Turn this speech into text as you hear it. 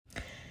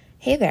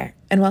Hey there,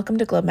 and welcome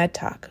to GlobeMed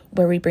Talk,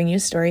 where we bring you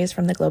stories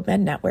from the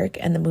GlobeMed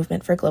Network and the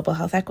Movement for Global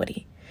Health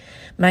Equity.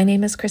 My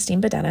name is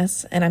Christine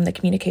Badenas, and I'm the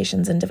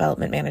Communications and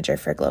Development Manager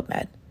for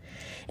GlobeMed.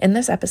 In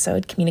this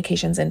episode,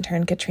 communications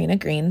intern Katrina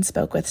Green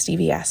spoke with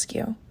Stevie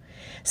Askew.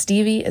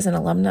 Stevie is an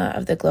alumna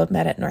of the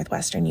GlobeMed at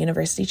Northwestern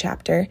University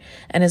chapter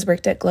and has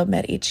worked at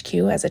GlobeMed HQ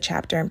as a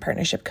chapter and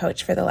partnership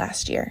coach for the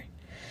last year.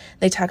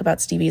 They talk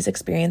about Stevie's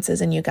experiences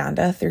in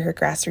Uganda through her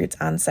grassroots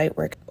on-site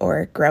work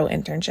or GROW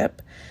internship,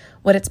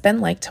 what it's been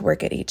like to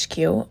work at HQ,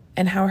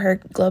 and how her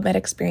GlobeMed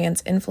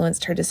experience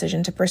influenced her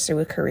decision to pursue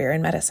a career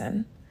in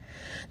medicine.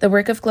 The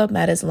work of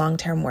GlobeMed is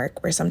long-term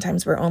work where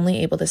sometimes we're only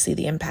able to see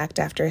the impact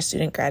after a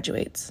student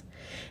graduates.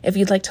 If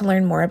you'd like to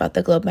learn more about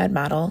the GlobeMed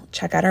model,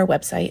 check out our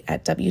website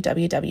at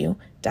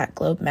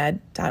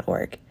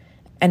www.globemed.org.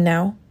 And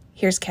now,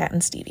 here's Kat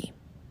and Stevie.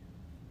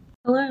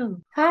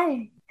 Hello.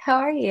 Hi, how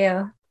are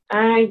you?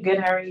 I'm good.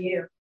 How are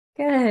you?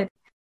 Good.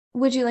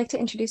 Would you like to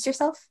introduce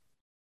yourself?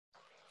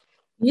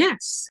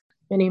 Yes.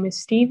 My name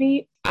is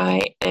Stevie.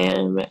 I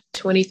am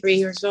 23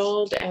 years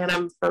old and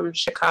I'm from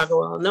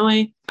Chicago,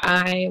 Illinois.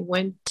 I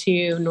went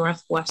to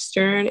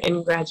Northwestern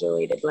and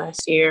graduated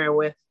last year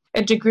with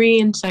a degree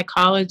in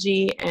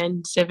psychology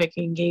and civic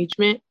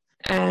engagement.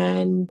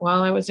 And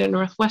while I was at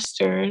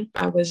Northwestern,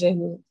 I was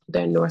in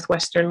the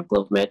Northwestern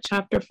GlobeMed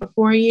chapter for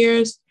 4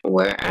 years,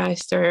 where I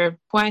served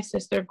twice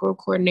as their GROW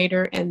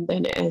coordinator and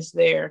then as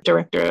their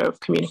director of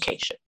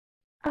communication.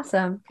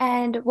 Awesome.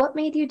 And what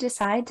made you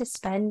decide to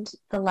spend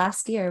the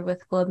last year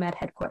with GlobeMed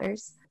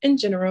headquarters? In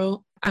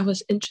general, I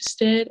was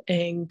interested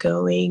in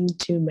going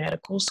to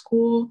medical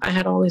school. I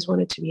had always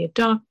wanted to be a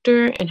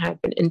doctor and had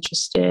been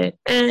interested.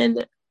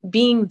 And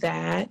being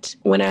that,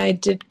 when I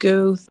did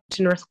go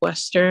to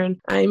Northwestern,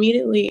 I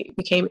immediately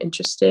became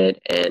interested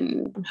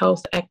in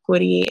health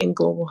equity and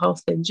global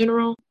health in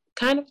general,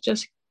 kind of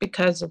just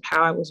because of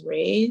how I was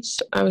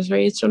raised. I was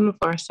raised on the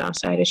far south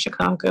side of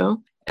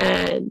Chicago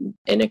and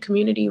in a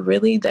community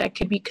really that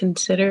could be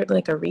considered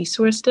like a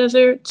resource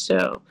desert.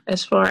 So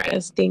as far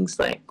as things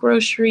like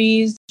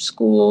groceries,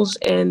 schools,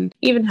 and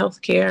even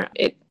healthcare,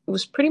 it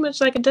was pretty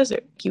much like a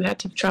desert. You had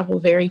to travel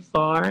very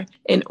far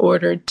in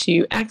order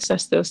to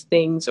access those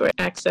things or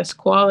access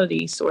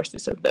quality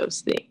sources of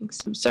those things.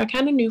 So I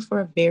kind of knew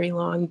for a very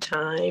long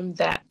time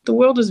that the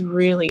world is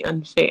really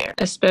unfair,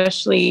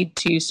 especially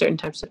to certain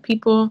types of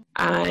people.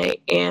 I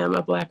am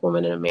a Black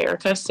woman in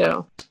America,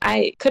 so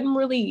I couldn't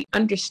really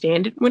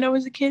understand it when I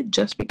was a kid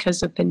just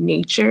because of the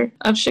nature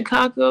of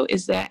Chicago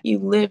is that you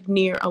live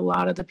near a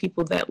lot of the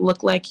people that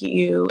look like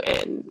you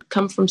and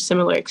come from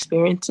similar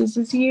experiences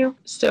as you.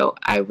 So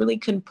I really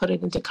couldn't put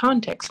it into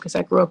context because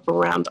I grew up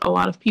around a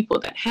lot of people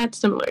that had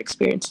similar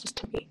experiences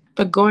to me.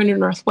 But going to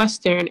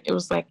Northwestern, it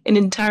was like an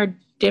entire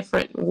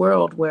different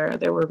world where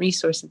there were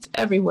resources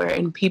everywhere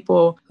and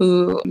people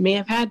who may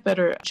have had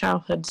better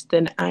childhoods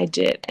than I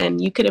did.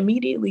 And you could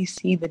immediately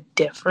see the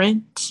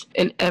difference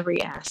in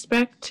every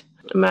aspect.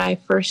 My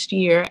first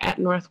year at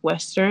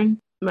Northwestern,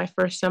 my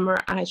first summer,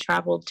 I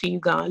traveled to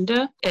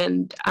Uganda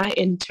and I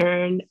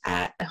interned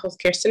at a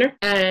healthcare center.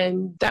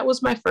 And that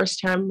was my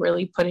first time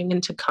really putting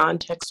into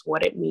context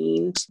what it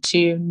means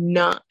to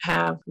not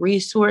have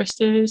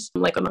resources,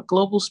 like on a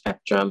global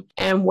spectrum,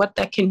 and what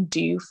that can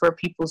do for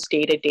people's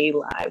day-to-day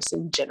lives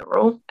in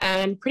general.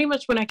 And pretty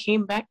much when I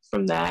came back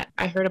from that,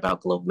 I heard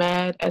about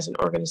GlobeMed as an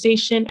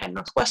organization at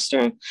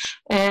Northwestern.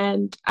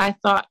 And I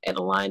thought it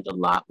aligned a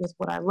lot with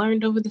what I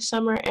learned over the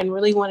summer and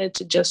really wanted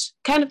to just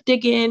kind of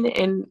dig in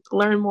and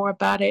learn more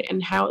about it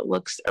and how it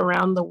looks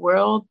around the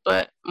world,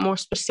 but more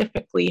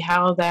specifically,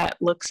 how that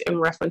looks in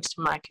reference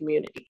to my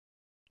community.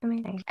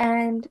 Amazing.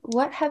 And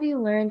what have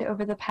you learned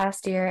over the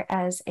past year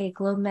as a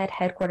GlobeMed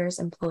headquarters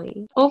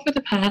employee? Over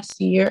the past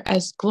year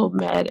as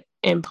GlobeMed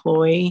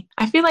employee,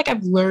 I feel like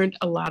I've learned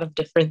a lot of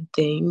different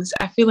things.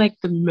 I feel like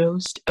the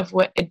most of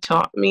what it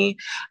taught me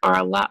are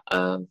a lot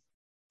of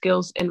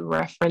skills in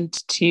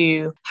reference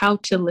to how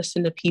to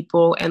listen to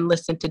people and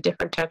listen to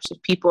different types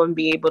of people and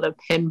be able to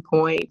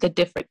pinpoint the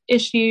different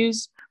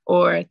issues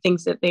or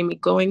things that they may be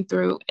going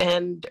through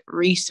and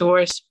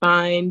resource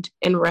find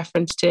in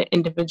reference to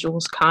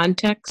individuals'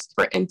 context.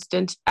 For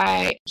instance,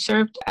 I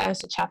served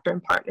as a chapter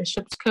and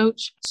partnerships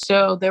coach.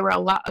 So there were a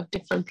lot of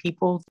different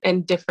people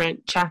and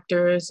different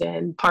chapters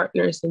and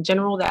partners in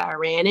general that I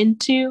ran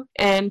into.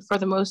 And for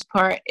the most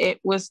part, it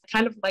was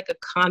kind of like a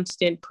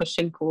constant push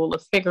and pull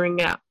of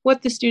figuring out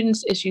what the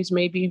students' issues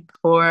may be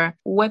for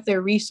what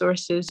their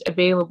resources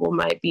available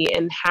might be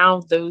and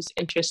how those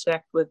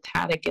intersect with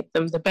how to get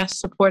them the best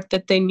support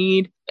that they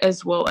need,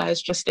 as well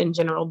as just in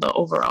general the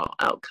overall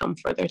outcome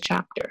for their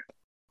chapter.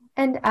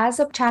 And as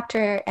a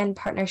chapter and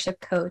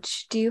partnership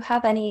coach, do you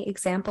have any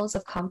examples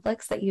of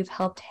conflicts that you've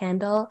helped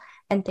handle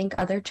and think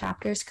other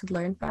chapters could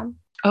learn from?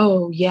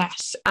 Oh,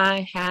 yes.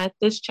 I had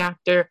this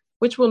chapter,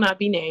 which will not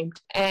be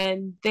named,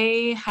 and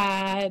they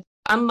had,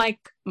 unlike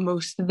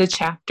most of the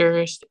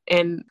chapters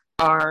in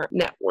our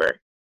network,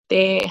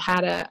 They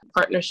had a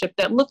partnership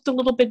that looked a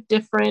little bit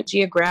different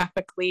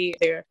geographically.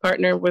 Their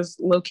partner was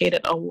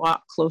located a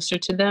lot closer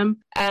to them.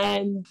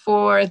 And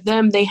for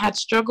them, they had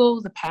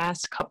struggled the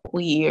past couple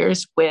of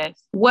years with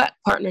what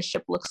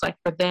partnership looks like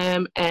for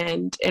them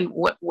and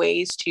what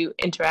ways to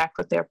interact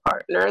with their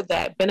partner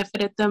that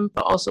benefited them,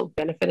 but also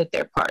benefited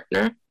their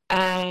partner.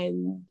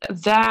 And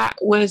that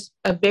was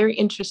a very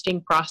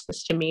interesting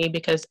process to me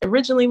because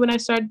originally when I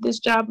started this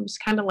job, it was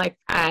kind of like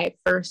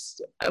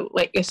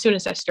as soon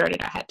as I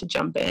started, I had to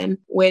jump in,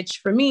 which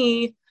for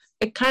me,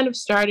 it kind of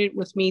started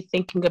with me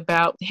thinking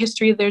about the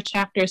history of their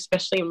chapter,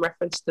 especially in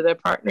reference to their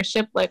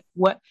partnership. Like,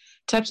 what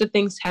types of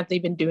things have they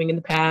been doing in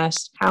the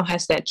past? How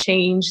has that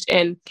changed?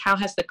 And how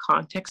has the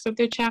context of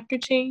their chapter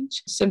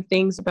changed? Some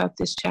things about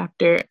this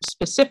chapter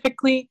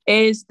specifically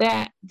is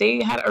that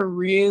they had a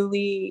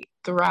really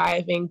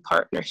thriving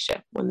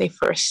partnership when they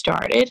first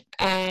started.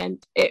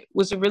 And it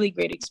was a really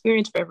great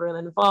experience for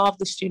everyone involved.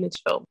 The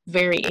students felt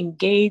very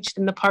engaged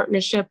in the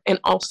partnership and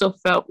also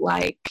felt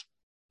like,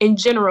 in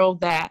general,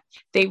 that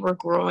they were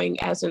growing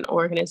as an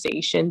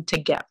organization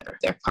together,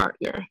 their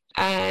partner.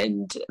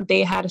 And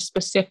they had a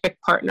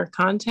specific partner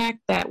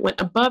contact that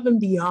went above and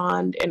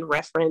beyond in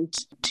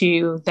reference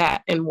to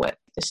that and what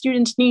the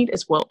students need,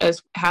 as well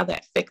as how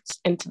that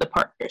fits into the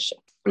partnership.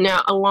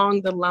 Now,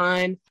 along the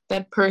line,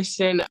 that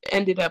person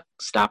ended up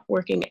stopped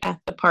working at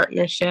the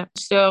partnership.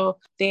 So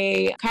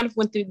they kind of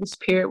went through this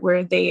period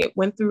where they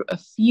went through a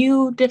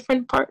few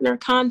different partner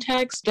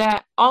contacts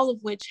that all of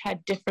which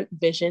had different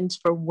visions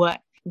for what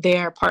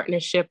their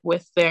partnership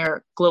with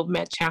their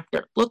GlobeMed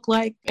chapter looked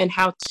like and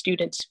how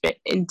students fit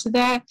into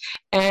that.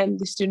 And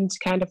the students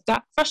kind of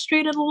got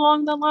frustrated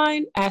along the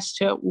line as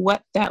to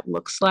what that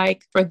looks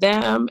like for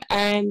them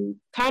and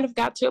kind of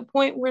got to a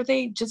point where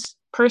they just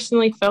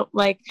personally felt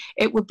like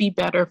it would be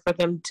better for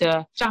them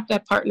to stop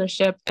that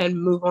partnership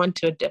and move on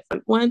to a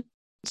different one.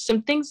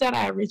 Some things that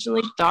I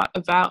originally thought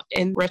about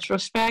in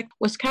retrospect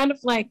was kind of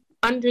like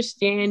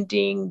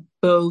understanding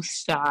both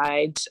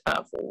sides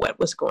of what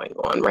was going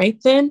on right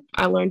then.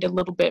 I learned a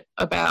little bit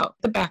about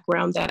the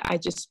background that I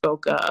just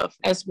spoke of,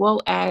 as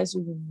well as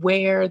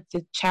where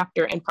the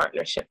chapter and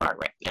partnership are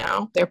right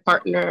now. Their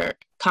partner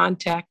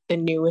contact, the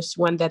newest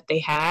one that they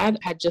had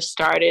just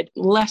started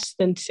less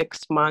than 6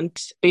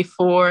 months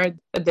before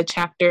the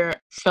chapter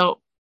felt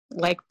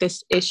like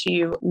this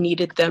issue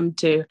needed them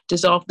to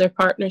dissolve their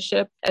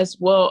partnership, as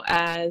well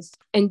as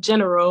in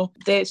general,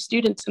 the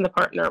students and the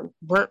partner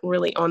weren't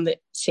really on the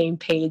same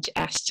page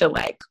as to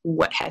like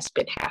what has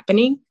been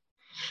happening.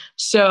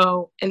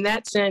 So in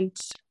that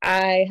sense,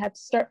 I had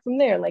to start from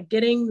there, like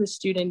getting the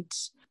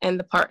students and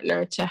the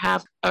partner to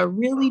have a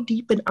really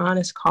deep and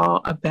honest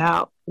call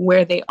about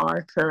where they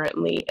are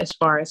currently as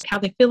far as how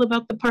they feel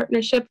about the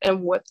partnership and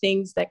what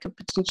things that could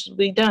potentially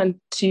be done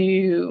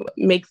to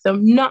make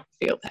them not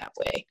feel that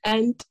way.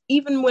 And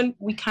even when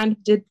we kind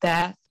of did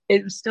that,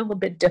 it was still a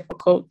bit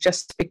difficult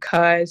just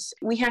because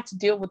we had to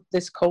deal with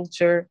this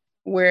culture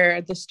where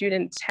the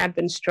students had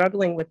been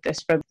struggling with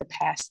this for the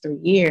past 3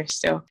 years.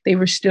 So they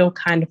were still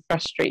kind of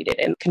frustrated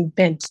and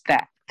convinced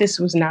that this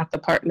was not the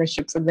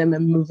partnership for them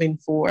and moving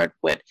forward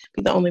would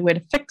be the only way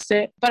to fix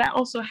it. But I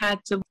also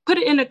had to put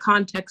it in a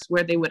context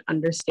where they would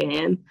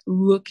understand,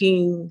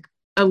 looking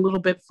a little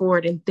bit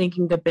forward and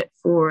thinking a bit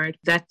forward,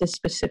 that this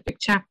specific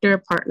chapter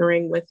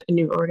partnering with a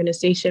new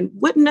organization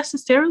wouldn't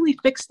necessarily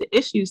fix the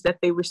issues that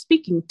they were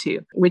speaking to,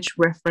 which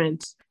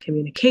reference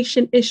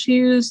communication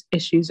issues,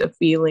 issues of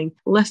feeling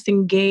less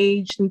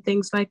engaged and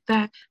things like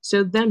that.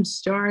 So them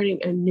starting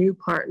a new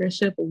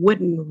partnership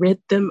wouldn't rid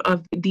them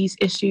of these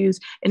issues.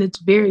 And it's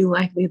very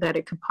likely that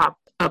it could pop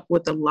up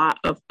with a lot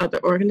of other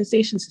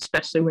organizations,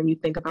 especially when you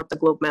think about the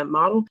GlobeMed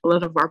model. A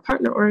lot of our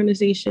partner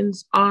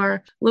organizations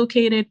are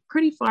located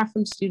pretty far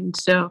from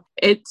students. So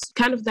it's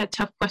kind of that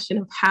tough question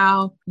of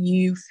how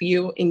you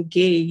feel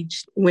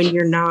engaged when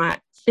you're not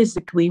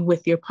physically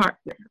with your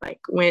partner, like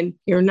when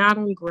you're not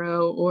on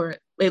Grow, or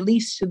at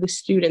least to the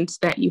students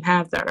that you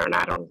have that are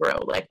not on Grow,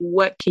 like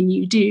what can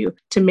you do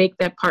to make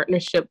that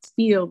partnership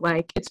feel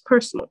like it's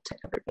personal to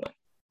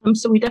everyone?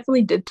 So we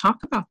definitely did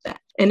talk about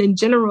that. And in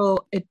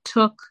general, it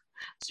took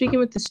speaking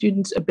with the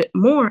students a bit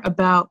more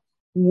about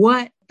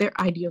what their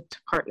ideal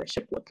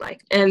partnership looked like.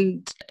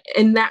 And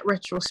in that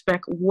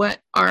retrospect, what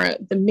are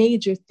the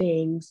major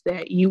things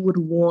that you would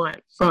want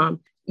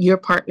from your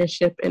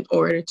partnership in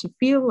order to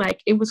feel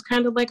like it was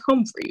kind of like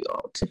home for you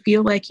all, to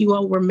feel like you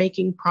all were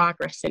making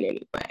progress in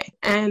any way.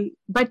 And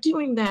by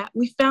doing that,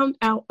 we found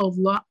out a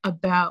lot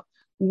about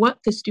what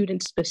the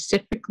students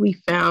specifically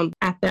found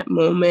at that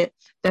moment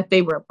that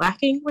they were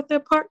lacking with their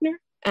partner,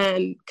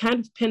 and kind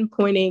of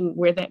pinpointing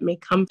where that may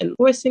come and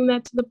voicing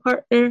that to the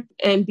partner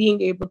and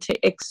being able to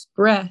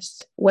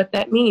express what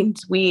that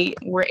means. We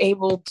were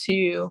able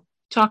to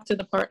talk to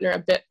the partner a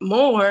bit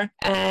more,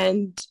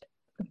 and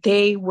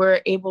they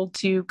were able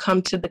to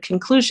come to the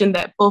conclusion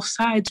that both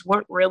sides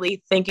weren't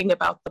really thinking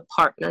about the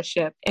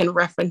partnership in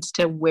reference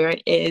to where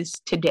it is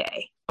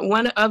today.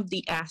 One of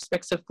the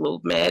aspects of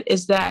GlobeMed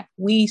is that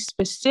we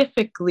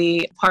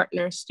specifically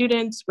partner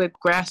students with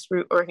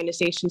grassroots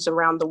organizations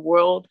around the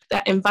world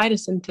that invite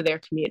us into their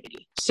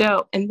community.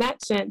 So in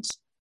that sense,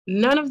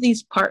 none of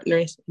these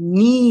partners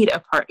need a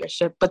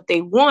partnership, but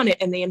they want it,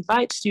 and they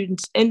invite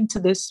students into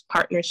this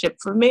partnership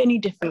for many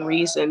different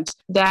reasons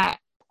that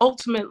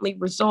ultimately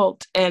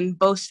result in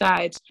both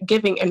sides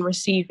giving and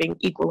receiving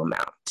equal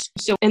amounts.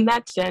 So in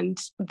that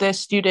sense, the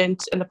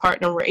students and the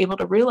partner were able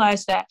to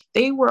realize that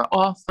they were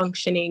all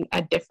functioning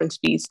at different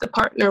speeds. The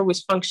partner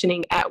was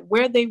functioning at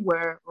where they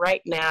were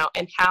right now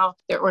and how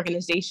their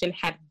organization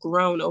had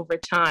grown over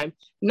time,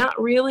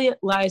 not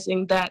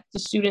realizing that the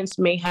students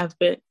may have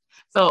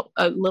felt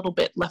a little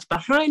bit left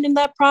behind in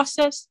that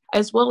process,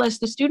 as well as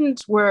the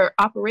students were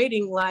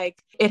operating like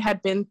it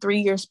had been 3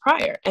 years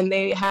prior and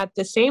they had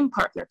the same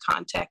partner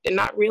contact, and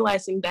not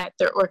realizing that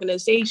their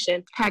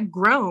organization had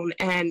grown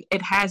and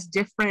it has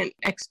different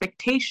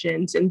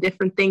expectations and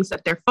different things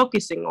that they're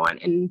focusing on,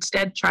 and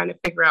instead trying to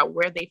figure out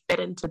where they fit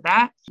into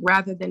that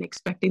rather than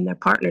expecting their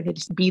partner to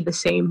just be the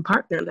same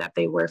partner that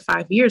they were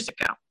 5 years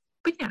ago.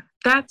 But yeah,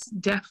 that's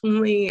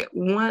definitely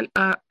one,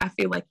 I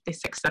feel like the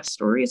success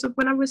stories of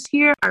when I was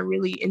here. I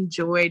really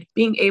enjoyed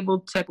being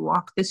able to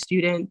walk the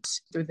students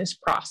through this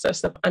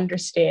process of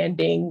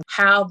understanding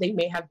how they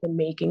may have been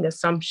making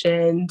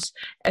assumptions,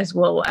 as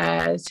well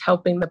as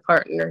helping the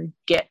partner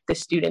get the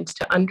students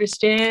to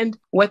understand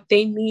what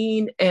they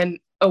mean in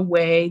a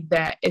way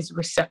that is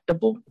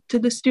receptible to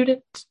the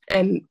students.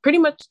 And pretty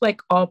much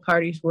like all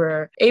parties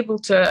were able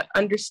to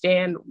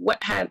understand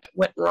what had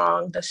went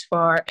wrong thus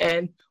far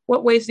and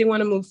what ways they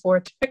want to move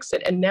forward to fix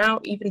it. And now,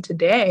 even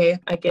today,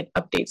 I get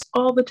updates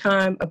all the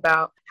time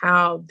about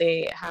how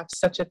they have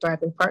such a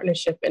thriving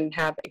partnership and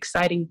have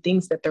exciting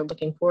things that they're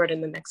looking forward in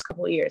the next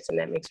couple of years. And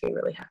that makes me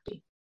really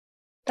happy.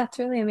 That's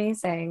really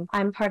amazing.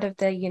 I'm part of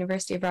the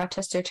University of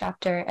Rochester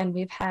chapter, and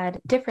we've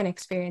had different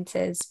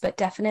experiences, but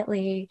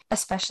definitely,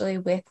 especially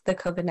with the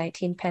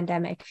COVID-19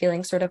 pandemic,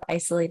 feeling sort of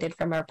isolated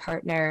from our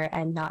partner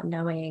and not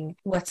knowing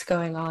what's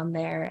going on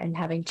there and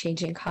having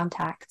changing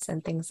contacts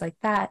and things like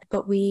that.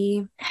 But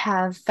we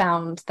have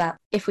found that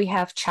if we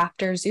have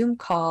chapter Zoom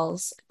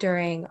calls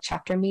during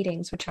chapter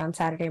meetings, which are on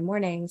Saturday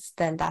mornings,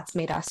 then that's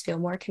made us feel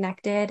more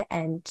connected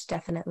and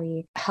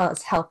definitely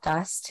has helped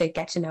us to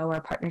get to know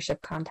our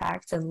partnership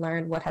contacts and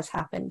learn what has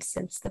happened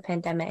since the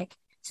pandemic,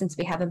 since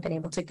we haven't been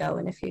able to go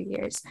in a few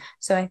years.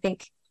 So I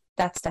think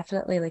that's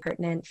definitely like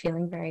pertinent,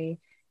 feeling very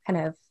kind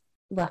of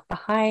left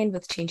behind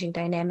with changing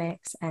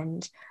dynamics.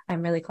 And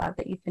I'm really glad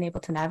that you've been able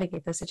to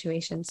navigate those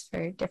situations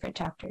for different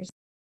chapters.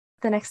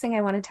 The next thing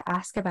I wanted to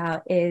ask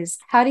about is,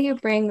 how do you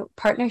bring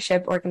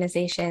partnership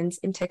organizations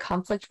into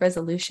conflict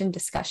resolution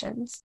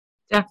discussions?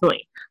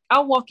 Definitely.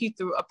 I'll walk you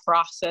through a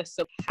process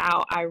of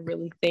how I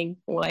really think,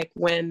 like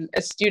when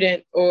a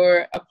student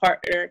or a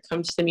partner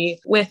comes to me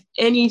with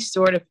any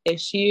sort of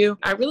issue,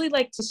 I really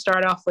like to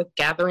start off with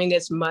gathering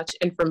as much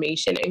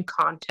information and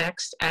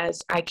context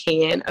as I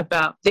can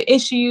about the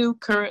issue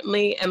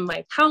currently and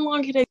like how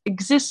long it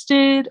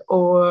existed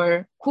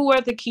or who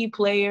are the key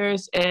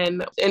players,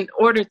 and in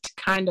order to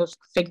kind of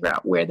figure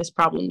out where this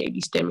problem may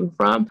be stemming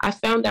from. I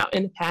found out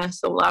in the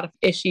past a lot of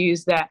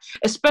issues that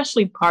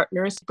especially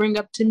partners bring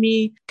up to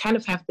me kind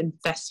of have been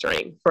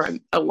festering for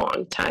a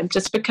long time,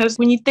 just because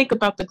when you think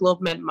about the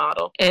GlobeMed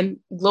model and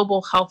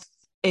global health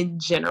in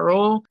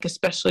general,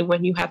 especially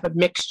when you have a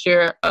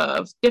mixture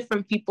of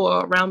different people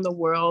around the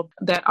world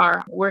that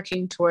are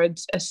working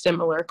towards a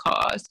similar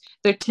cause,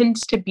 there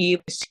tends to be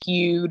a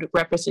skewed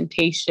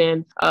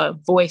representation of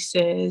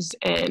voices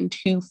and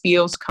who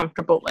feels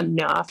comfortable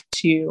enough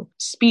to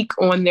speak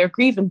on their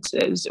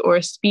grievances or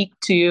speak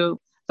to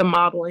the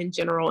model in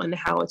general and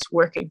how it's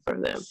working for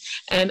them.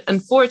 And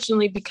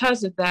unfortunately,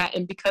 because of that,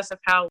 and because of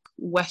how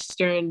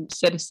Western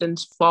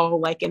citizens fall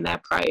like in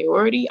that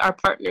priority, our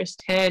partners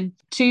tend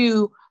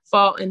to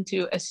fall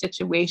into a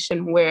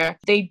situation where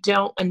they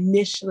don't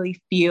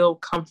initially feel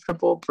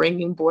comfortable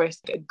bringing forth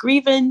a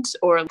grievance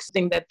or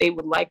something that they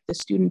would like the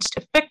students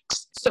to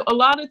fix. So a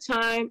lot of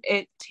time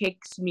it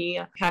takes me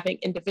having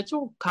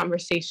individual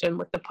conversation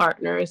with the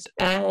partners.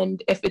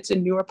 And if it's a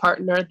newer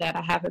partner that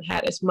I haven't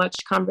had as much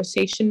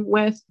conversation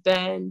with,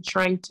 then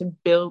trying to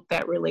build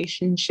that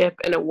relationship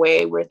in a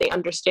way where they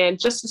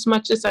understand just as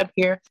much as I'm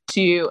here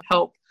to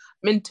help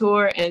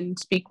mentor and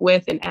speak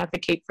with and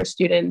advocate for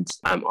students.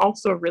 I'm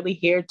also really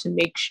here to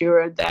make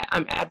sure that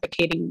I'm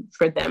advocating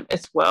for them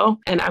as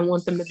well. And I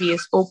want them to be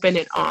as open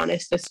and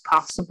honest as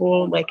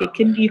possible. Like, it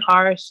can be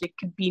harsh, it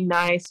could be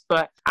nice,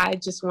 but I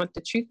just want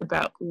the truth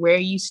about where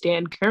you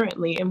stand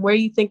currently and where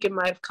you think it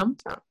might have come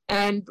from.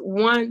 And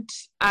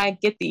once I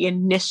get the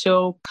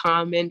initial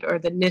comment or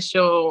the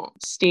initial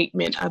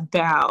statement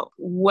about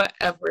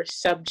whatever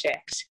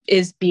subject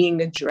is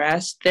being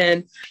addressed,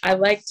 then I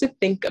like to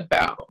think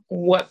about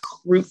what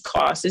root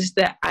causes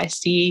that I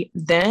see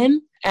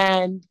then,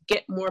 and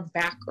get more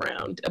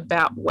background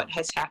about what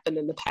has happened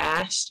in the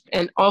past.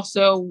 And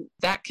also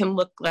that can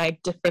look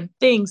like different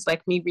things,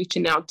 like me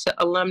reaching out to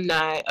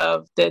alumni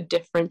of the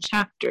different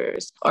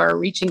chapters or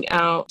reaching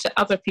out to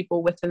other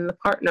people within the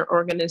partner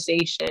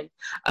organization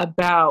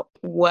about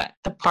what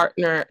the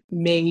partner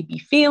may be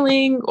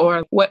feeling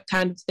or what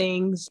kind of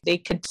things they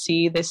could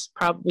see this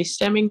probably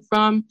stemming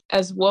from,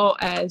 as well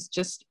as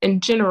just in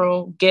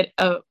general get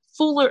a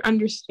fuller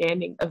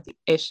understanding of the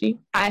issue.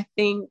 I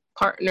think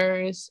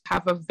partners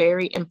have a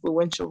very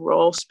influential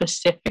role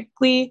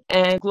specifically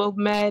in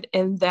GlobeMed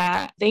in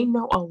that they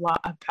know a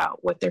lot about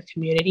what their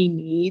community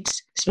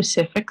needs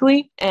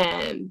specifically.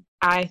 And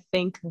I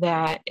think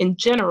that in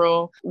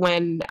general,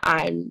 when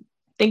I'm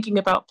thinking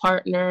about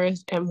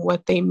partners and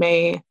what they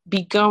may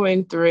be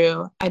going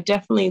through, I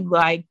definitely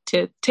like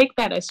to take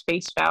that as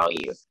face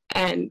value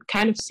and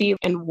kind of see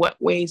in what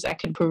ways I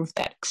can improve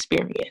that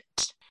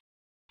experience.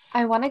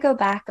 I want to go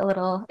back a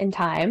little in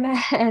time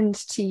and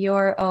to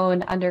your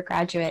own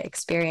undergraduate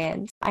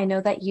experience. I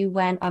know that you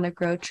went on a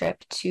grow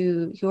trip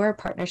to your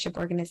partnership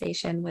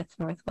organization with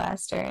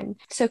Northwestern.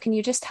 So can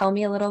you just tell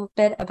me a little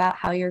bit about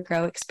how your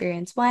grow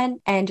experience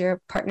went and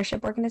your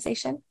partnership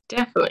organization?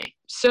 Definitely.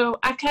 So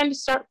I kind of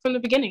start from the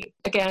beginning.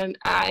 Again,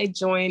 I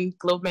joined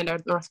GlobeMed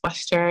at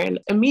Northwestern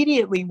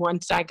immediately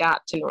once I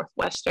got to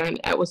Northwestern.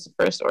 That was the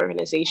first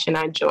organization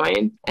I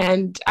joined.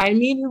 And I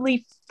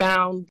immediately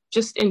found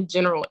just in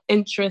general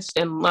interest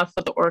and love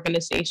for the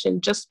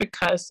organization just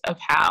because of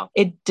how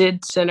it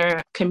did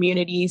center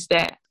communities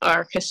that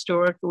are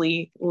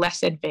historically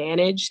less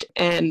advantaged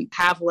and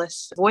have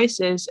less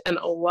voices, and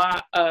a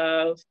lot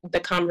of the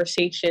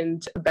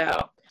conversations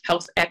about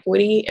health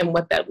equity and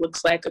what that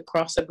looks like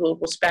across a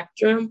global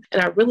spectrum.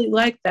 And I really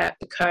like that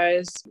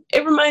because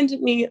it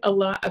reminded me a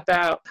lot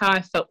about how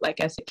I felt like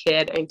as a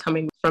kid and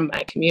coming from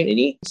my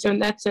community. So in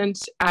that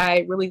sense,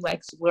 I really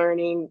liked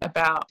learning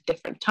about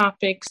different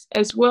topics,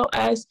 as well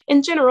as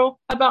in general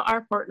about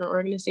our partner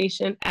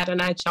organization,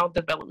 Adonai Child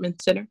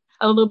Development Center.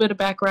 A little bit of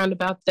background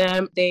about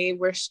them. They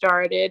were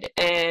started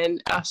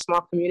in a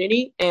small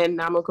community in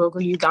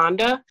Namagogo,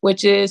 Uganda,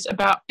 which is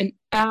about an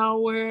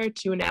hour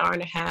to an hour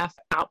and a half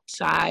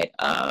outside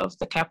of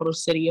the capital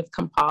city of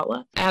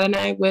Kampala.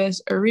 Adonai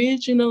was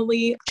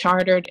originally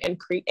chartered and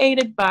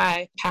created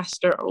by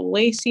Pastor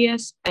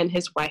Olacius and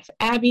his wife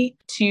Abby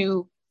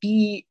to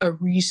be a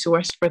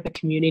resource for the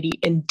community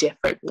in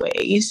different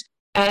ways.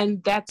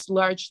 And that's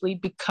largely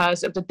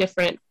because of the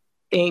different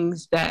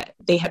things that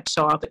they had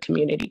saw the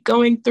community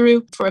going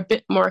through. For a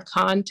bit more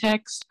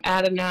context,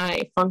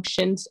 Adonai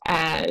functions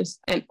as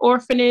an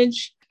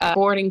orphanage, a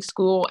boarding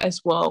school,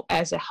 as well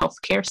as a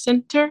healthcare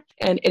center.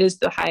 And it is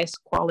the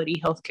highest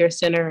quality healthcare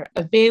center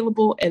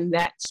available in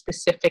that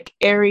specific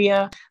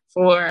area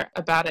for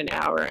about an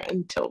hour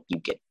until you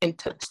get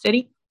into the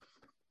city.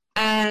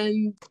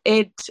 And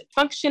it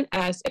functions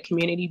as a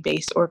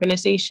community-based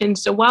organization.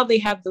 So while they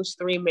have those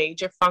three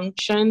major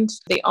functions,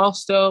 they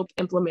also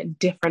implement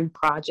different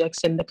projects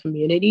in the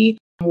community.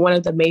 One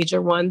of the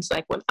major ones,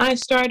 like when I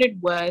started,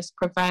 was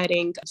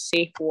providing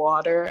safe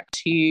water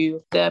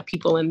to the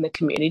people in the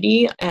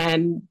community.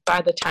 And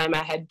by the time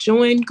I had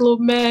joined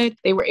GlobeMed,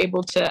 they were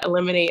able to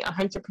eliminate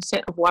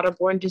 100% of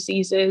waterborne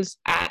diseases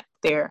at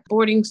their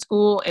boarding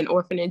school and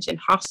orphanage and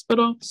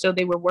hospital. So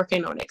they were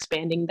working on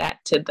expanding that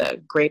to the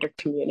greater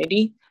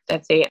community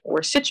that they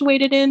were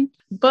situated in.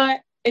 But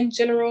in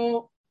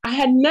general, I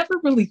had never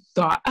really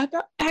thought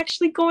about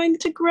actually going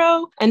to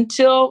grow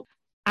until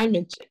I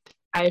mentioned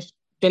I've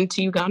been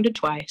to Uganda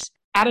twice.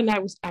 Adonai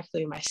was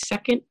actually my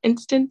second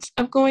instance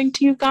of going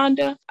to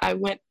Uganda. I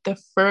went the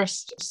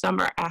first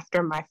summer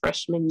after my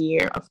freshman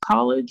year of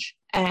college,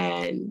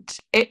 and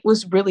it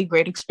was really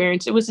great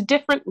experience. It was a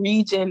different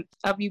region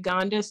of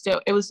Uganda, so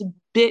it was a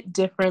bit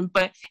different,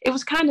 but it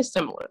was kind of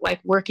similar,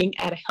 like working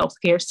at a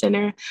healthcare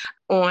center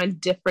on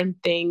different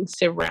things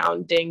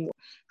surrounding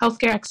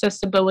healthcare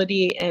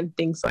accessibility and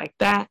things like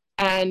that.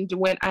 And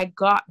when I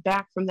got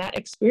back from that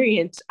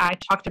experience, I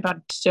talked about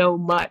it so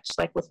much,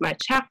 like with my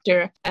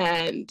chapter,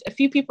 and a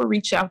few people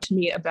reached out to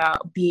me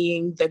about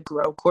being the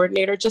GROW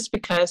coordinator just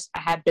because I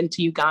had been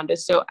to Uganda.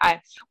 So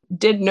I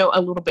did know a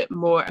little bit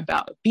more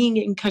about being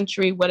in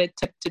country, what it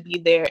took to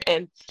be there,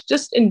 and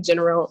just in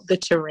general, the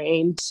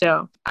terrain.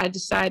 So I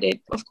decided,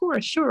 of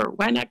course, sure,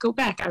 why not go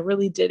back? I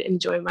really did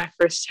enjoy my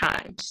first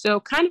time. So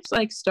kind of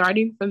like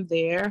starting from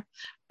there,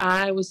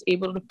 I was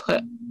able to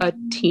put a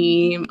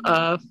team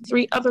of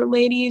 3 other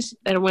ladies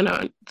that went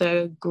on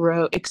the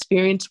GROW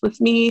experience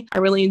with me. I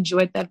really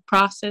enjoyed that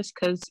process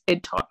because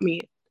it taught me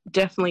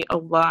definitely a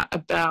lot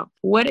about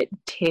what it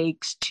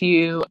takes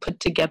to put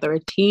together a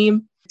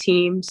team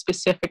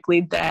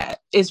specifically that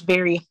is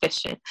very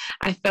efficient.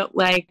 I felt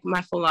like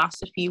my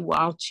philosophy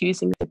while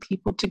choosing the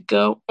people to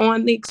go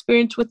on the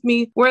experience with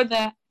me were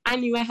that I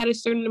knew I had a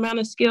certain amount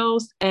of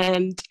skills,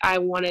 and I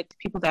wanted the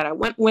people that I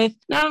went with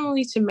not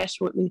only to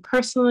mesh with me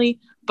personally,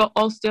 but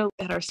also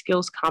that our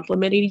skills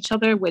complemented each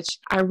other, which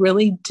I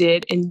really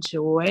did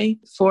enjoy.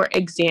 For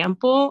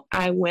example,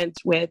 I went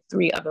with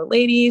 3 other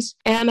ladies.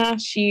 Anna,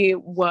 she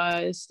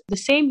was the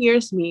same year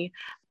as me,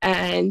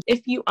 And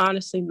if you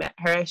honestly met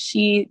her,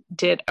 she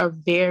did a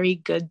very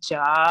good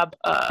job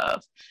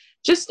of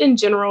just in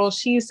general,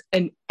 she's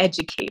an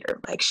educator.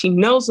 Like she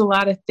knows a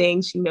lot of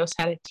things. She knows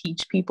how to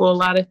teach people a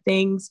lot of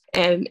things.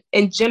 And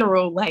in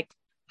general, like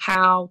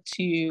how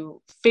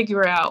to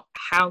figure out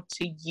how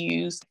to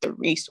use the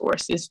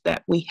resources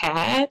that we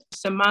had.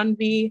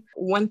 Samanvi,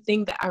 one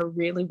thing that I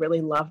really,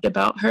 really loved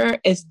about her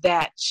is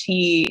that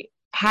she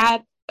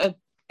had an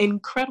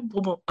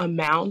incredible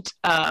amount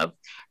of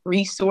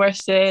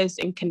resources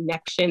and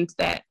connections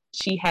that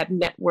she had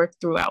networked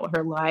throughout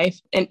her life.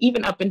 And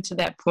even up until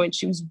that point,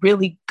 she was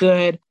really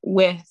good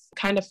with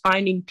kind of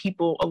finding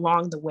people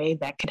along the way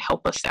that could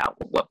help us out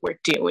with what we're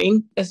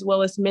doing. As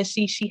well as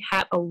Missy, she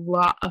had a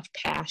lot of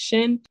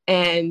passion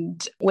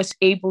and was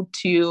able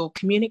to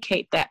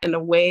communicate that in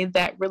a way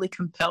that really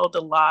compelled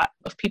a lot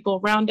of people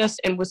around us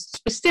and was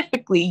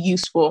specifically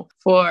useful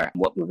for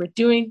what we were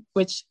doing,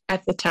 which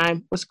at the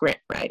time was grant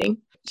writing.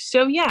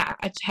 So yeah,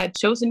 I had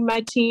chosen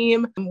my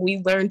team.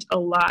 We learned a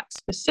lot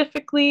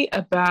specifically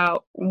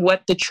about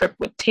what the trip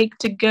would take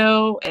to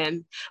go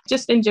and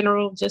just in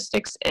general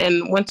logistics.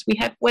 And once we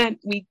had went,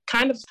 we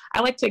kind of,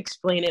 I like to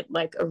explain it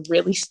like a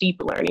really steep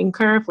learning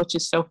curve, which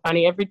is so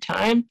funny every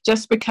time,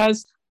 just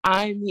because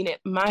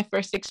my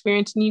first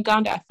experience in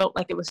Uganda, I felt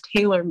like it was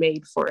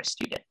tailor-made for a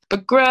student.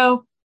 But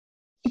Grow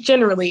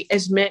generally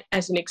is meant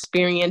as an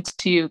experience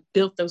to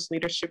build those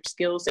leadership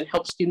skills and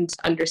help students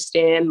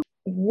understand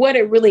what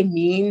it really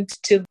means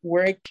to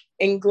work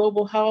in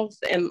global health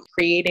and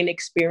creating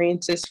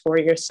experiences for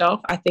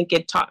yourself. I think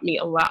it taught me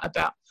a lot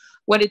about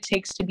what it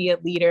takes to be a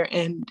leader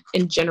and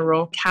in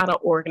general, how to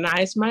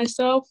organize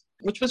myself,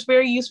 which was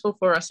very useful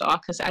for us all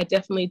because I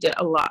definitely did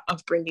a lot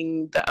of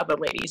bringing the other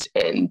ladies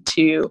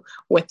into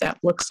what that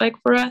looks like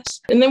for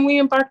us. And then we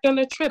embarked on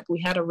a trip. We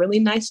had a really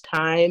nice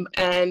time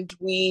and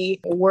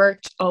we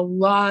worked a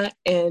lot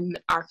in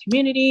our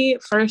community,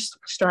 first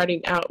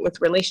starting out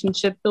with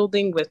relationship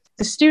building with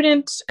the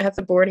students at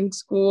the boarding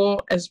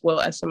school, as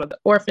well as some of the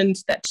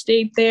orphans that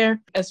stayed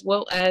there, as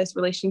well as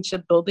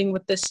relationship building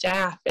with the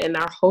staff and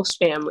our host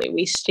family.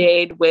 We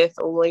stayed with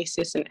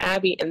Oasis and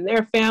Abby and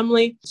their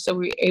family, so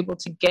we were able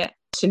to get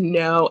to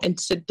know and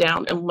sit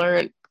down and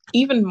learn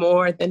even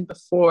more than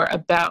before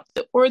about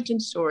the origin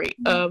story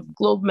of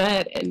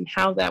GlobeMed and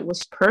how that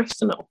was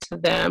personal to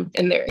them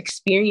and their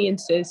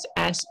experiences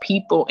as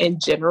people in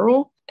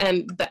general.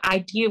 And the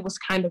idea was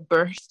kind of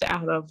birthed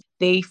out of,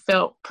 they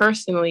felt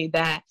personally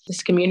that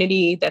this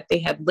community that they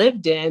had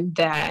lived in,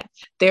 that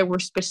there were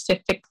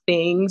specific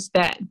things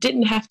that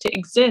didn't have to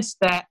exist,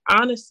 that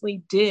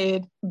honestly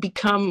did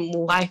become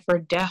life or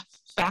death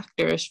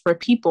factors for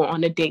people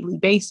on a daily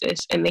basis.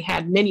 And they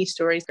had many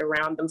stories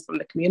around them from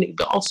the community,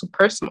 but also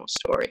personal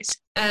stories.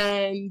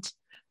 And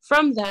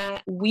from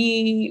that,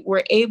 we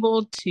were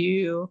able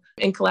to,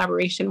 in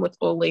collaboration with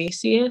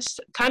Olacius,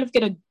 kind of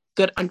get a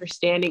good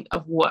understanding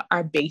of what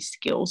our base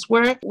skills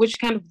were, which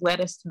kind of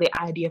led us to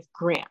the idea of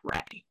grant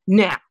writing.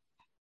 Now,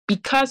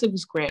 because it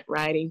was grant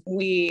writing,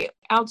 we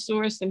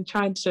outsourced and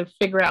tried to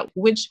figure out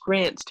which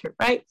grants to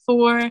write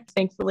for.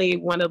 Thankfully,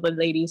 one of the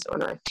ladies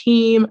on our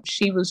team,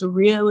 she was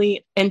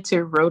really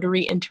into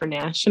Rotary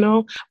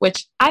International,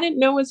 which I didn't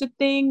know was a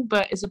thing,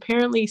 but is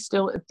apparently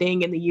still a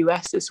thing in the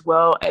US as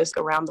well as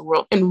around the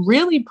world and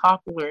really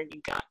popular in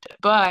Uganda.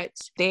 But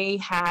they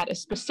had a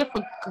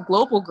specific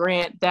global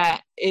grant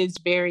that is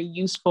very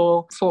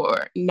useful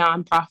for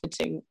nonprofits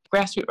and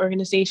grassroots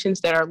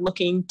organizations that are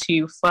looking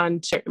to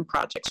fund certain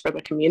projects for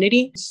the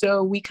community.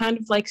 So we kind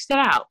of like set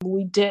out.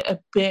 We did a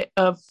bit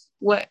of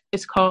what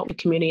is called a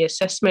community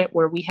assessment,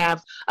 where we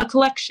have a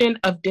collection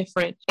of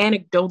different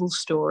anecdotal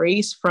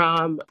stories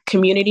from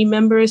community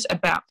members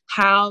about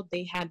how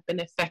they had been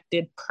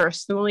affected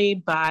personally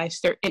by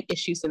certain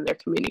issues in their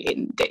community.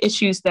 And the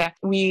issues that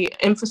we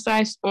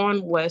emphasized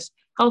on was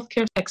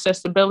healthcare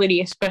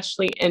accessibility,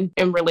 especially in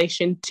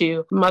relation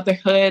to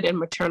motherhood and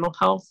maternal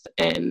health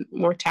and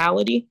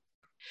mortality,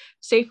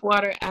 safe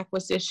water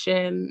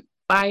acquisition,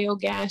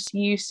 biogas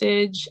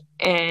usage,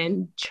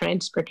 and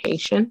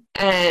transportation.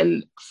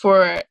 And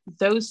for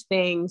those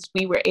things,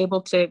 we were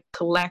able to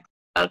collect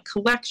a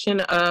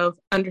collection of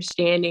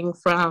understanding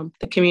from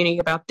the community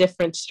about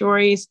different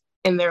stories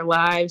in their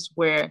lives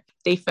where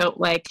they felt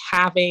like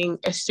having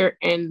a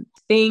certain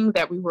thing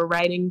that we were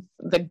writing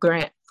the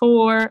grant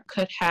for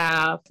could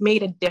have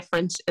made a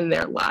difference in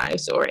their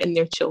lives or in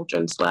their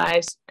children's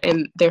lives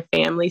and their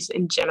families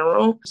in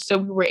general. So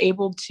we were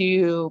able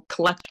to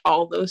collect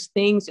all those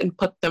things and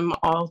put them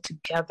all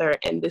together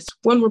in this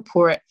one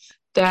report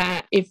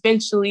that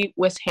eventually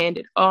was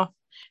handed off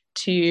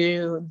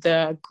to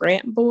the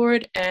grant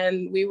board,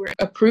 and we were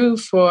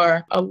approved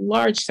for a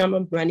large sum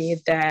of money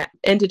that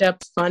ended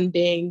up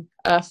funding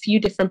a few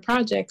different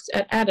projects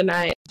at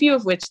Adonai, a few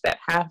of which that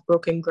have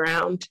broken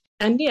ground.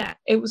 And yeah,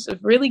 it was a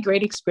really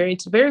great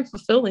experience, very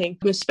fulfilling,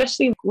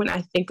 especially when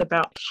I think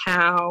about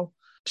how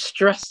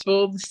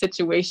stressful the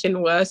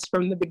situation was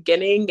from the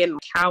beginning and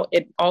how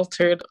it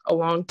altered a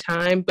long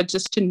time. But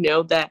just to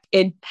know that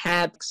it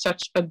had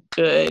such a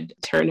good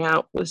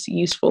turnout was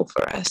useful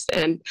for us.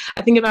 And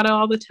I think about it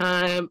all the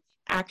time.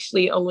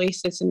 Actually,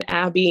 Oasis and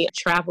Abby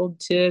traveled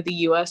to the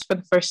US for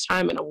the first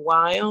time in a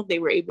while. They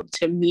were able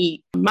to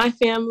meet my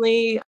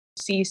family,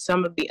 see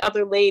some of the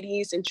other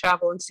ladies, and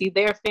travel and see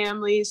their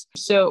families.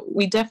 So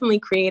we definitely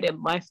created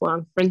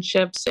lifelong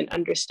friendships and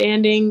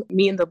understanding.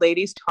 Me and the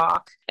ladies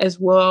talk as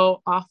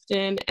well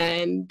often,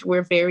 and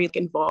we're very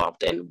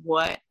involved in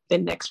what the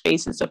next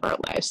phases of our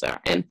lives are.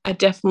 And I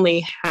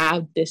definitely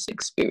have this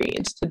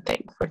experience to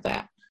thank for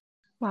that.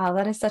 Wow,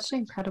 that is such an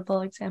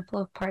incredible example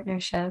of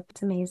partnership.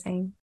 It's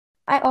amazing.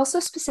 I also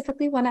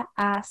specifically want to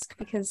ask,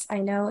 because I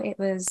know it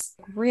was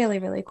really,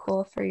 really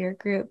cool for your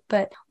group,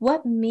 but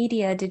what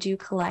media did you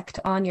collect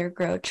on your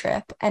Grow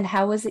trip and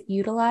how was it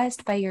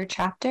utilized by your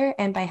chapter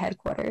and by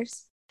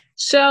headquarters?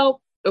 So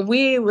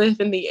we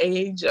live in the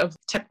age of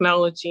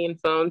technology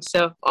and phones.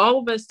 So all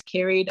of us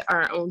carried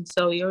our own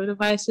cellular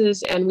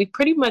devices and we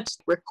pretty much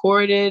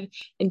recorded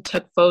and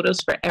took photos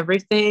for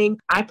everything.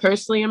 I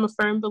personally am a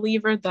firm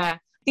believer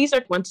that these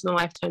are once in a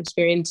lifetime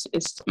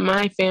experiences.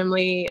 My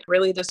family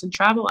really doesn't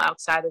travel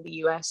outside of the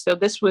US. So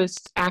this was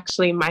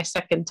actually my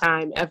second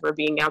time ever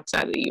being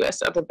outside of the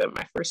US, other than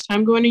my first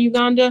time going to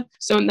Uganda.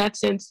 So in that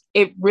sense,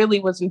 it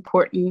really was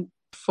important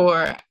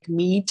for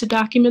me to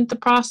document the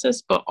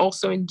process, but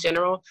also in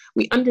general,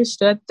 we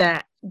understood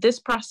that this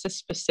process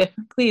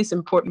specifically is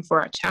important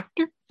for our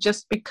chapter,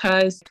 just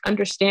because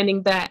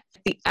understanding that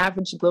the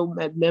average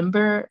GlobeMed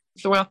member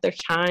throughout their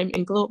time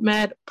in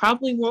GlobeMed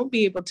probably won't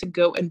be able to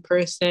go in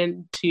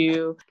person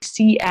to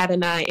see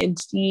Adonai and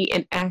see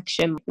in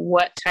action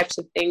what types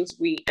of things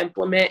we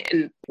implement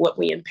and what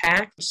we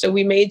impact. So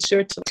we made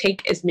sure to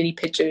take as many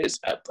pictures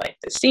of like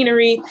the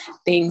scenery,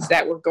 things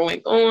that were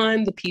going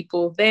on, the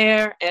people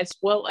there, as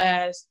well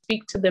as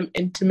speak to them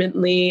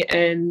intimately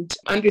and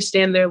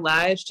understand their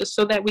lives, just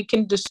so that we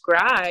can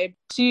describe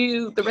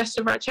to the rest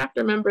of our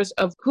chapter members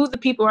of who the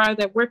people are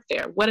that work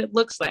there, what it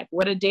looks like,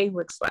 what a day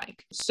looks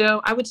like.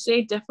 So I would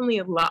say definitely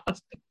a lot of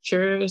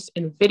pictures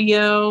and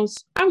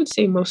videos. I would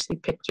say mostly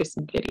pictures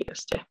and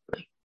videos,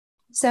 definitely.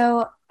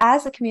 So,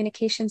 as a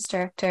communications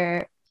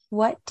director,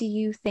 what do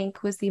you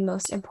think was the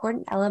most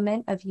important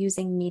element of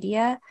using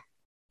media,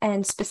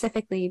 and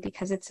specifically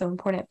because it's so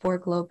important for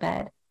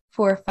GlobeMed,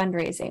 for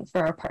fundraising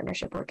for our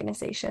partnership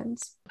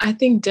organizations? I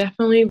think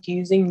definitely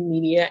using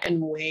media in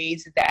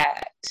ways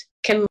that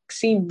can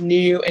seem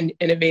new and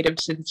innovative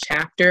to the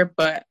chapter,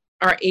 but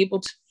are able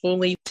to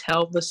fully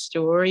tell the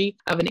story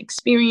of an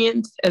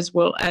experience as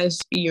well as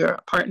your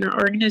partner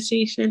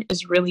organization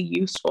is really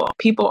useful.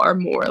 People are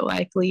more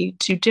likely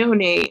to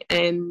donate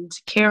and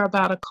care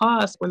about a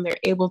cause when they're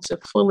able to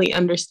fully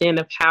understand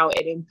of how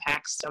it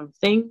impacts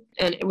something.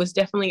 And it was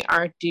definitely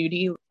our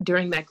duty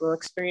during that Grow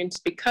experience,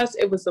 because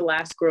it was the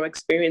last Grow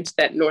experience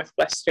that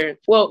Northwestern,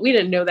 well, we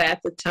didn't know that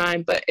at the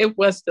time, but it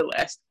was the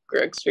last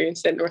Grow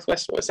experience that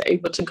Northwestern was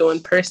able to go in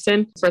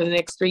person for the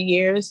next 3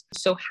 years.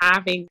 So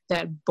having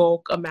that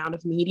bulk amount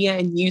of media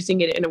and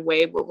using it in a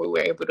way where we were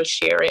able to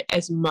share it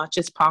as much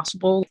as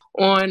possible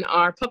on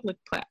our public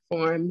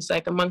platforms,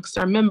 like amongst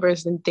our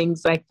members and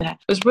things like that,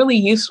 was really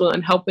useful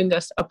in helping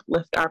us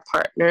uplift our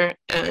partner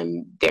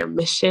and their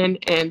mission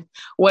and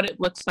what it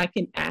looks like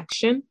in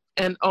action.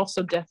 And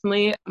also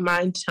definitely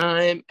my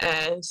time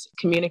as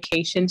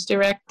communications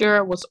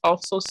director was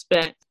also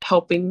spent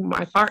helping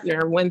my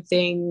partner. One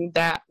thing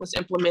that was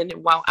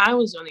implemented while I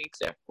was on the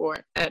exec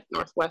board at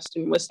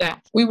Northwestern was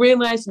that we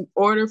realized in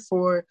order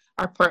for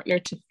our partner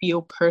to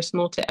feel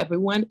personal to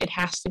everyone, it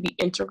has to be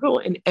integral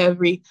in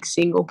every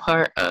single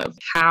part of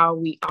how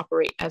we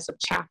operate as a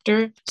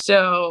chapter.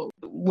 So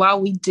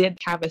while we did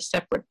have a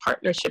separate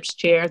partnerships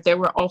chair, there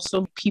were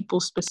also people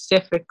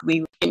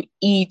specifically in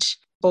each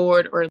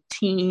board or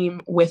team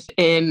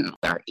within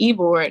our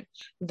e-board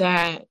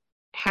that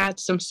had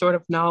some sort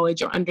of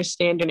knowledge or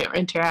understanding or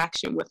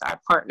interaction with our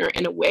partner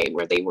in a way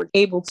where they were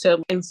able to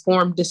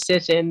inform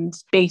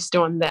decisions based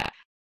on that.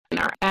 In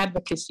our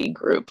advocacy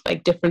group,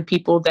 like different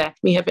people that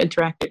may have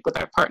interacted with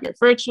our partner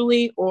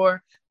virtually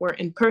or were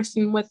in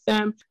person with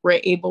them,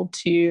 we're able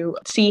to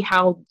see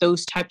how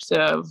those types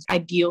of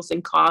ideals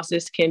and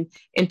causes can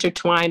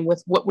intertwine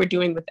with what we're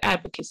doing with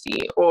advocacy,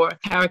 or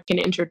how it can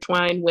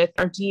intertwine with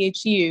our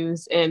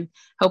DHUs and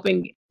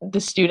helping the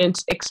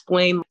students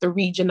explain the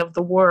region of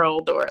the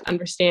world or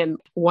understand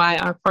why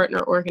our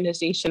partner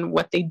organization,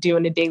 what they do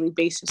on a daily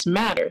basis,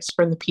 matters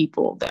for the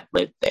people that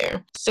live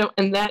there. So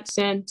in that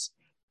sense,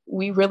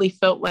 we really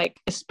felt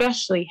like,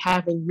 especially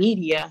having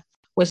media,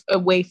 was a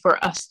way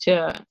for us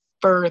to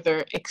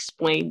further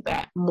explain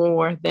that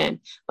more than,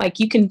 like,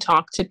 you can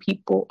talk to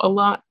people a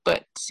lot,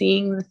 but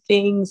seeing the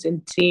things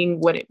and seeing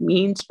what it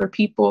means for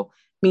people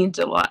means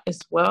a lot as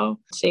well.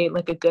 Say,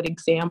 like, a good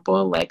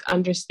example, like,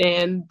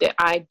 understand the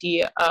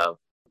idea of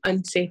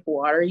unsafe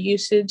water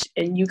usage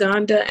in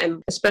Uganda,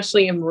 and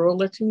especially in rural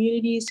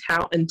communities,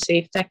 how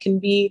unsafe that can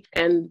be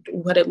and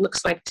what it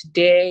looks like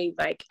today,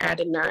 like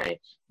Adonai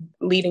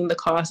leading the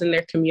cause in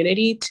their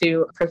community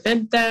to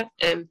prevent that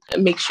and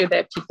make sure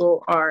that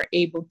people are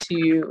able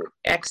to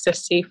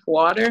access safe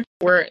water,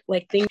 or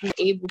like things we're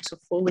able to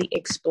fully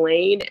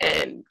explain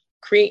and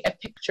create a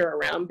picture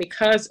around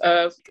because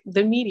of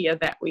the media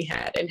that we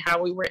had and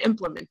how we were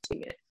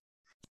implementing it.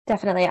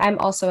 Definitely. I'm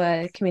also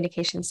a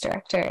communications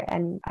director,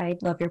 and I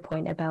love your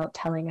point about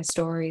telling a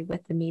story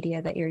with the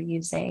media that you're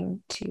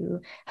using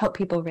to help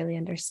people really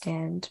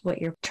understand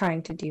what you're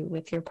trying to do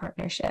with your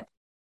partnership.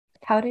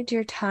 How did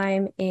your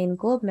time in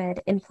GlobeMed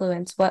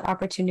influence what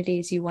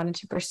opportunities you wanted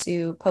to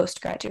pursue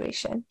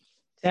post-graduation?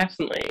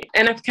 Definitely.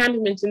 And I've kind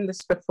of mentioned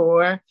this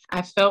before.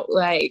 I felt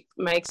like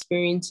my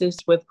experiences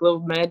with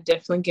GlobeMed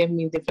definitely gave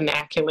me the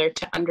vernacular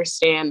to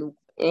understand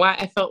why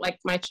I felt like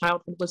my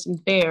childhood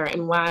wasn't fair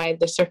and why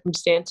the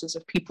circumstances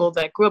of people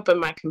that grew up in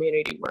my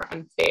community were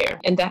unfair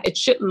and that it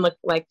shouldn't look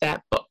like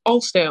that. But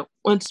also,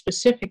 one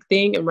specific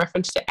thing in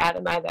reference to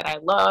Adonai that I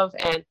love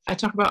and I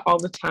talk about all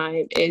the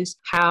time is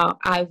how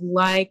I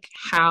like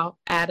how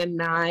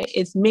Adonai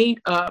is made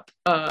up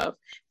of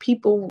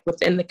people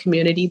within the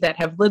community that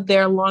have lived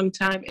there a long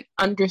time and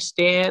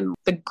understand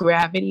the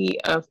gravity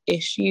of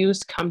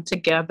issues, come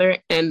together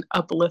and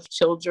uplift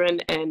children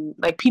and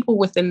like people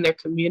within their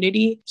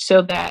community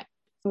so that,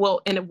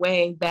 well, in a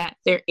way that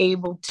they're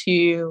able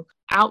to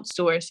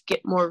outsource, get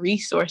more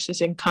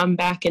resources and come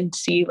back and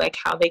see like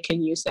how they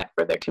can use that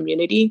for their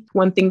community.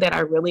 One thing that I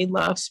really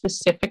love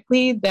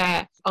specifically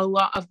that a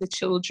lot of the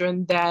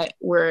children that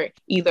were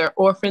either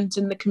orphans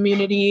in the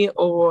community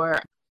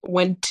or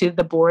went to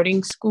the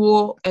boarding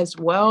school as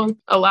well,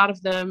 a lot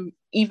of them,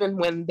 even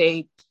when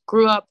they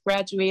grew up,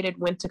 graduated,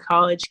 went to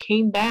college,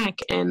 came back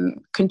and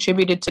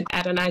contributed to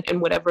Adonai in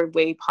whatever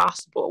way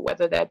possible,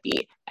 whether that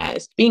be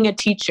as being a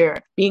teacher,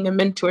 being a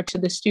mentor to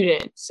the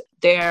students.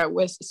 There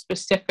was a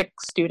specific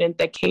student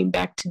that came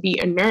back to be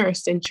a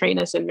nurse and train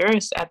as a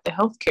nurse at the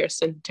healthcare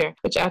center,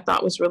 which I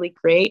thought was really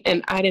great.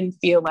 And I didn't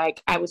feel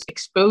like I was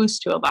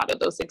exposed to a lot of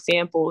those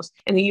examples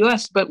in the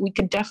US, but we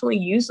could definitely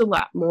use a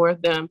lot more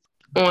of them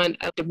on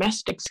a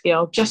domestic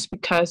scale, just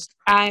because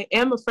I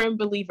am a firm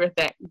believer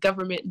that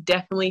government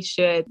definitely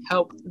should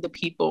help the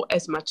people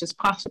as much as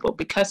possible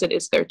because it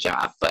is their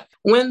job. But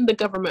when the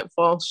government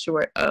falls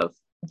short of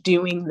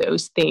doing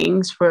those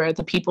things for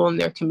the people in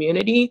their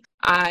community,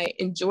 I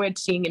enjoyed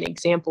seeing an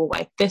example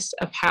like this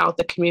of how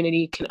the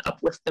community can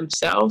uplift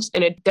themselves.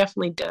 And it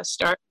definitely does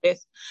start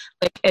with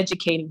like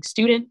educating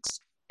students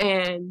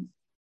and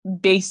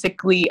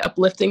basically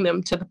uplifting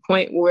them to the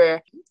point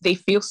where they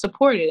feel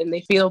supported and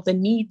they feel the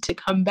need to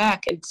come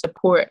back and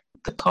support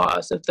the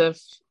cause of the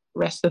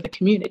rest of the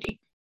community.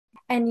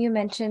 And you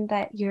mentioned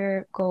that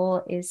your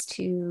goal is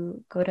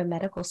to go to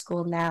medical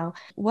school now.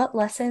 What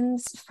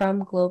lessons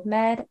from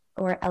GlobeMed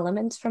or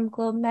elements from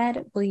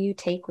GlobeMed will you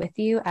take with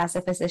you as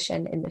a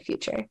physician in the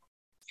future?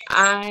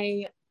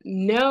 I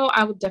know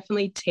I would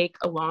definitely take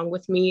along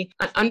with me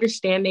an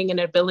understanding and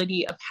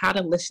ability of how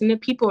to listen to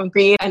people and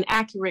create an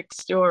accurate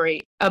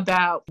story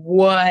about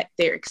what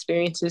their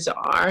experiences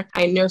are.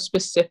 I know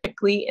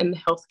specifically in the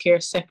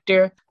healthcare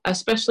sector,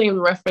 especially in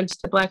reference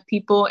to Black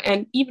people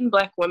and even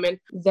Black women,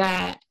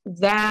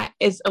 that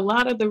is a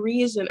lot of the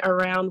reason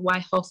around why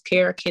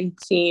healthcare can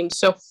seem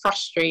so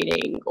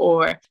frustrating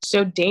or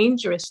so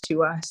dangerous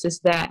to us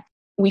is that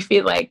we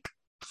feel like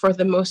for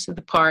the most of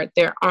the part,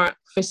 there aren't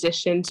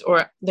physicians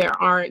or there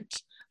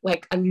aren't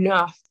like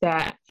enough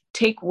that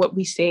take what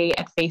we say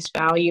at face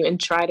value and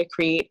try to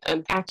create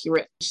an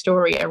accurate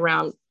story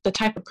around the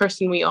type of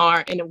person we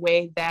are in a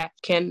way that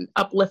can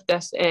uplift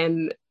us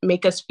and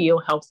make us feel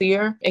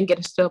healthier and get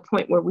us to a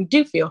point where we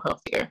do feel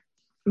healthier.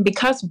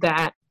 Because of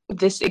that,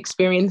 this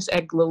experience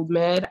at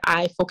GlobeMed,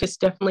 I focus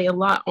definitely a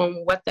lot on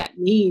what that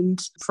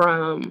means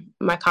from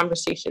my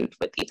conversations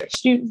with either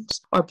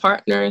students or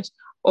partners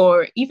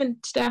or even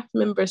staff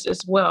members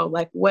as well,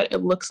 like what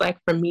it looks like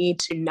for me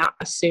to not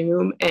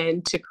assume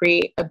and to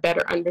create a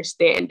better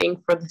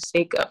understanding for the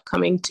sake of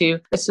coming to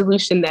a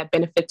solution that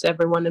benefits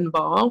everyone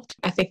involved.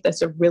 I think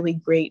that's a really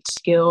great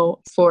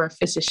skill for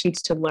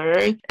physicians to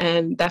learn.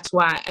 And that's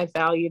why I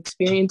value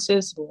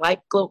experiences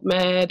like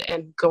GlobeMed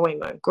and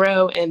going on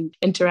Grow and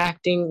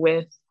interacting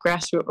with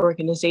grassroots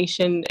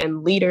organization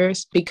and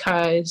leaders,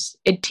 because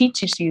it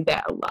teaches you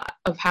that a lot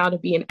of how to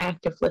be an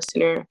active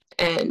listener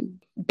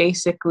and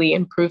basically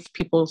improve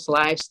people's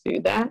lives through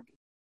that.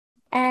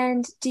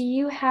 And do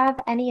you have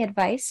any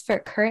advice for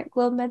current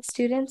GlobeMed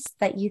students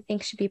that you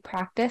think should be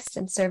practiced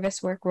in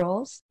service work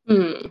roles?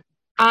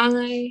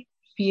 I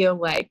feel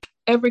like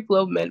every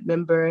GlobeMed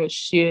member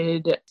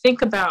should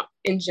think about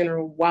in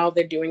general while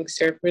they're doing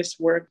service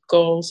work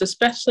goals,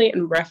 especially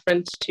in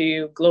reference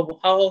to global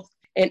health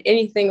and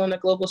anything on the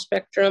global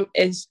spectrum,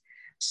 is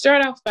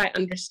start off by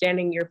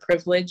understanding your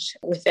privilege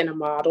within a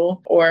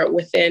model or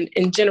within,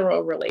 in general,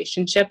 a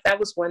relationship. That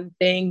was one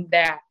thing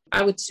that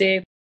I would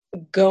say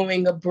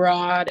going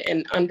abroad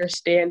and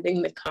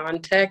understanding the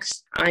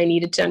context I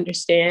needed to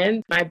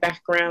understand. My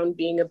background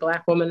being a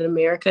Black woman in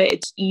America,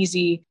 it's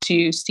easy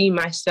to see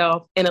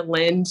myself in a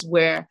lens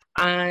where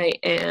I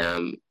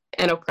am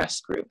an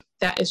oppressed group.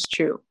 That is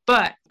true.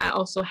 But I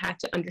also had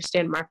to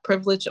understand my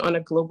privilege on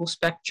a global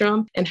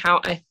spectrum and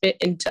how I fit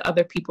into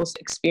other people's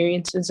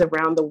experiences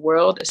around the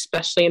world,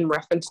 especially in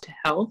reference to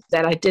health,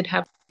 that I did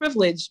have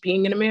privilege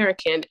being an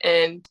American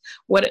and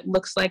what it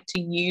looks like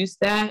to use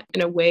that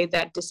in a way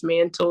that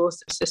dismantles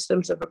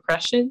systems of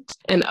oppression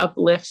and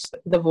uplifts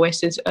the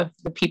voices of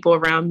the people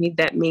around me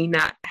that may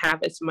not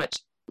have as much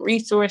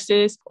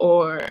resources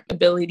or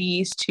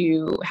abilities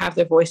to have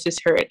their voices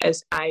heard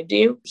as I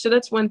do. So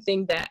that's one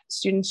thing that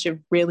students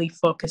should really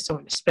focus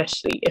on,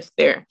 especially if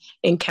they're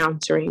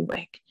encountering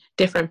like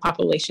different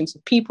populations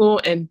of people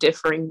and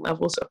differing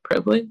levels of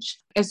privilege,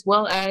 as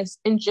well as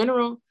in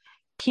general,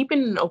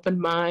 keeping an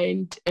open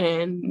mind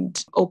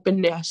and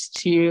openness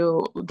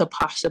to the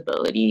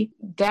possibility.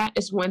 That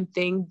is one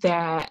thing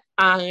that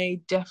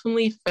I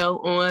definitely fell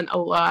on a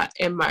lot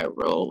in my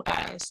role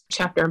as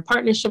chapter and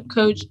partnership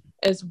coach,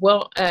 as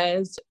well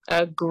as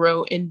a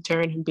grow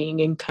intern and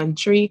being in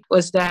country,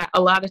 was that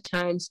a lot of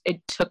times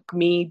it took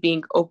me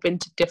being open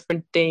to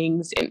different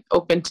things and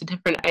open to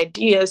different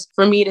ideas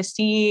for me to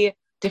see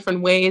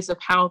different ways of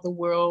how the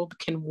world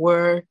can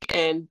work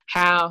and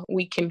how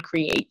we can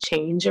create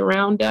change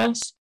around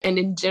us. And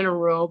in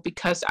general,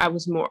 because I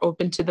was more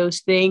open to those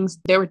things,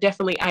 there were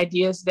definitely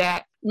ideas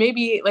that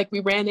maybe like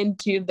we ran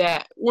into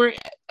that weren't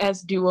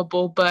as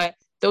doable, but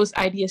those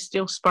ideas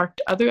still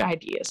sparked other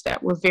ideas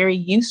that were very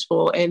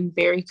useful and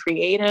very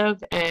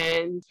creative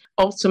and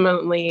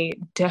ultimately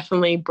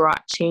definitely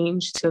brought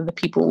change to the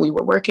people we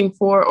were working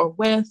for or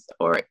with,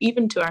 or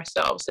even to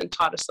ourselves, and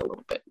taught us a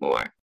little bit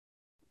more.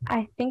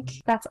 I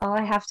think that's all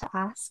I have to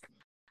ask.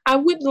 I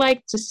would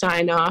like to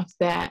sign off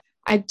that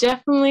I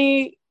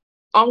definitely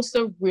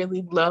also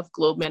really love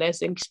GlobeMed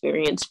as an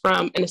experience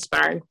from an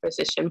aspiring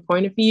physician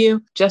point of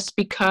view, just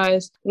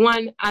because,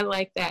 one, I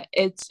like that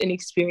it's an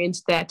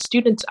experience that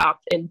students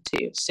opt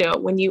into. So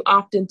when you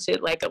opt into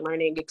like a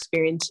learning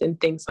experience and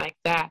things like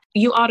that,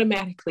 you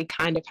automatically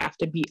kind of have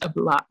to be a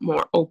lot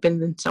more open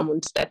than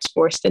someone that's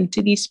forced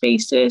into these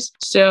spaces.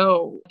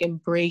 So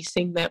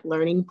embracing that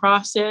learning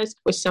process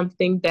was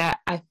something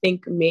that I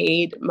think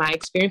made my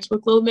experience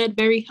with GlobeMed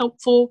very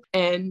helpful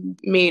and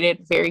made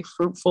it very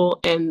fruitful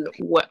in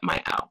what my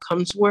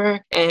outcomes were,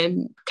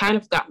 and kind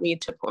of got me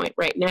to a point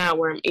right now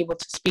where I'm able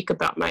to speak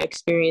about my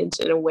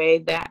experience in a way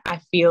that I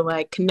feel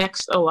like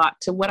connects a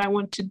lot to what I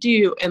want to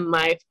do in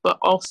life, but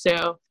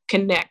also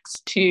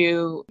connects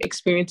to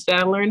experience that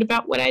I learned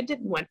about what I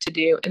didn't want to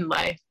do in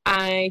life.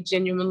 I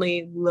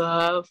genuinely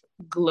love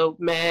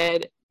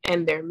GlobeMed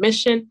and their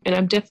mission, and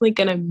I'm definitely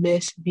going to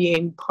miss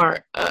being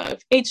part of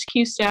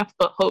HQ staff,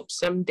 but hope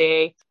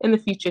someday in the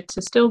future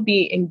to still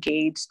be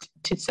engaged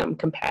to some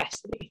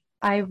capacity.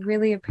 I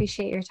really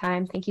appreciate your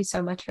time. Thank you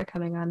so much for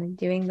coming on and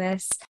doing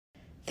this.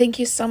 Thank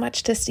you so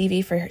much to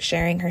Stevie for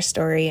sharing her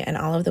story and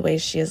all of the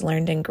ways she has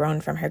learned and grown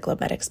from her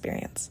GlobeMed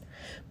experience.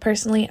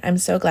 Personally, I'm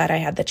so glad I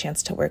had the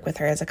chance to work with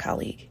her as a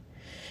colleague.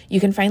 You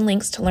can find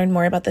links to learn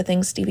more about the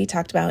things Stevie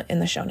talked about in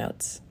the show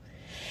notes.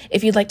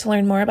 If you'd like to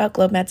learn more about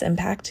GlobeMed's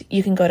impact,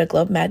 you can go to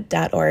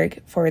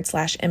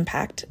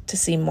globemed.org/impact to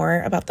see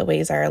more about the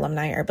ways our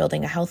alumni are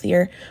building a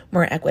healthier,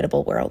 more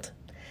equitable world.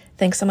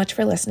 Thanks so much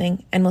for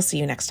listening, and we'll see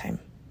you next time.